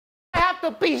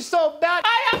to pee so bad.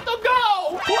 I have to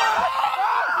go.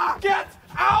 Get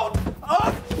out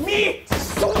of me,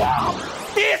 swamp!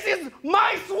 This is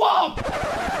my swamp!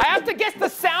 I have to guess the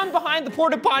sound behind the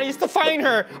porta potties to find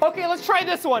her. Okay, let's try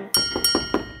this one.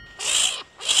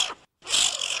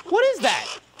 What is that?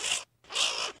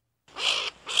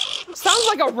 Sounds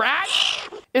like a rat.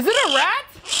 Is it a rat?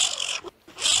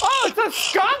 Oh, it's a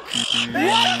skunk?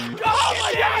 What? Oh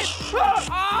my God!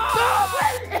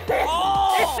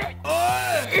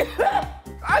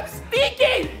 I'm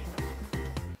stinking!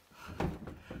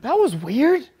 That was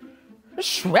weird.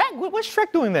 Shrek? What's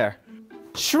Shrek doing there?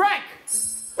 Shrek!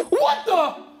 What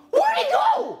the? Where'd he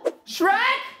go?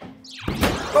 Shrek?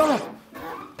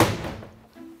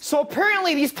 So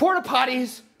apparently these porta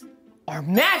potties are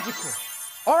magical.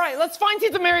 All right, let's find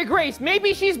Tita Mary Grace.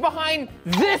 Maybe she's behind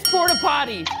this porta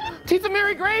potty. Tita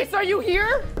Mary Grace, are you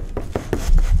here?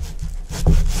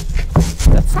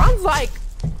 That sounds like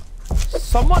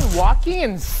someone walking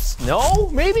in snow,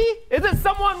 maybe? Is it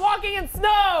someone walking in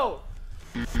snow?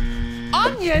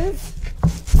 Onions?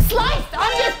 Sliced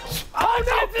onions!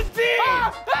 Onions and beans!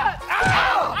 Ow!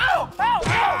 Ow! Ow!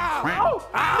 Ow! No!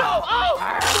 Ow!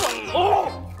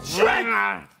 Oh! Shrek!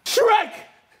 Shrek!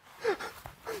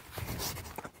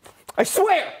 I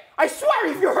swear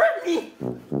if you hurt me,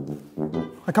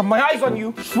 I got my eyes on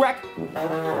you, Shrek.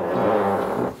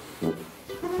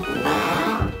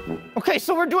 Okay,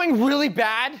 so we're doing really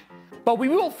bad, but we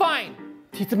will find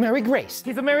Tita Mary Grace.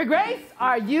 Tita Mary Grace,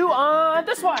 are you on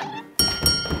this one?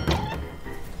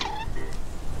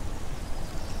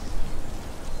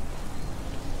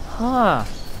 Huh,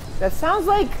 that sounds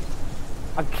like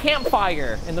a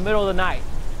campfire in the middle of the night.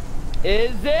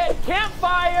 Is it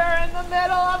campfire in the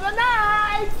middle of the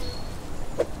night?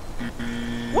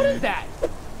 What is that?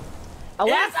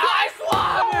 It's ice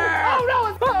water! Oh no,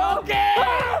 it's okay!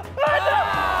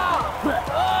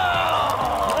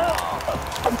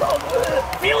 I'm so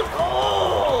feel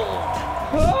cold!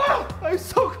 I'm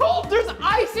so cold, there's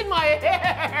ice in my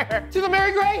hair! To the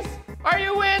Mary Grace, are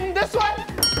you in this one?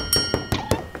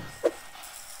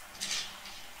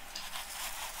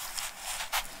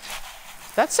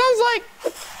 That sounds like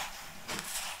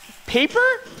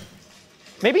paper?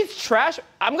 Maybe it's trash.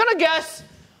 I'm gonna guess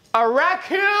a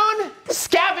raccoon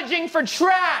scavenging for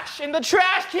trash in the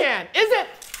trash can. Is it?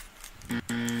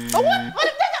 Oh, what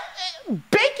is that?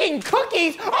 Baking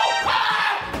cookies? Oh,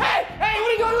 hey, what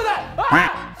are you doing with that?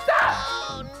 Ah, stop!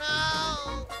 Oh,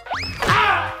 no.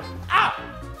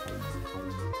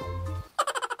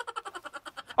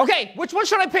 Ow! Okay, which one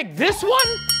should I pick? This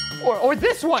one or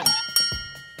this one?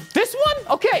 This one?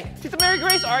 Okay, Tita Mary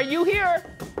Grace, are you here?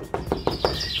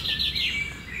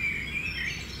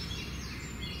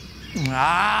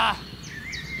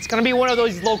 It's gonna be one of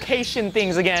those location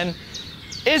things again.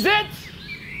 Is it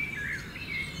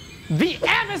the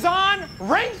Amazon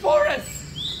rainforest?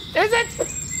 Is it?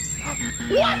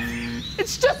 What?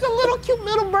 It's just a little cute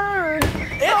little bird.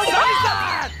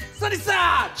 It's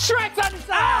Sunnyside! Shrek,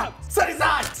 Sunnyside!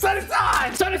 Sunnyside!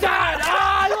 Sunnyside! Sunnyside!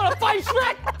 You wanna fight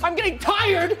Shrek? I'm getting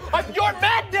tired of your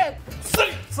madness!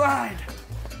 Sunnyside!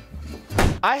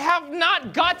 I have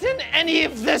not gotten any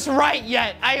of this right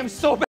yet. I am so bad.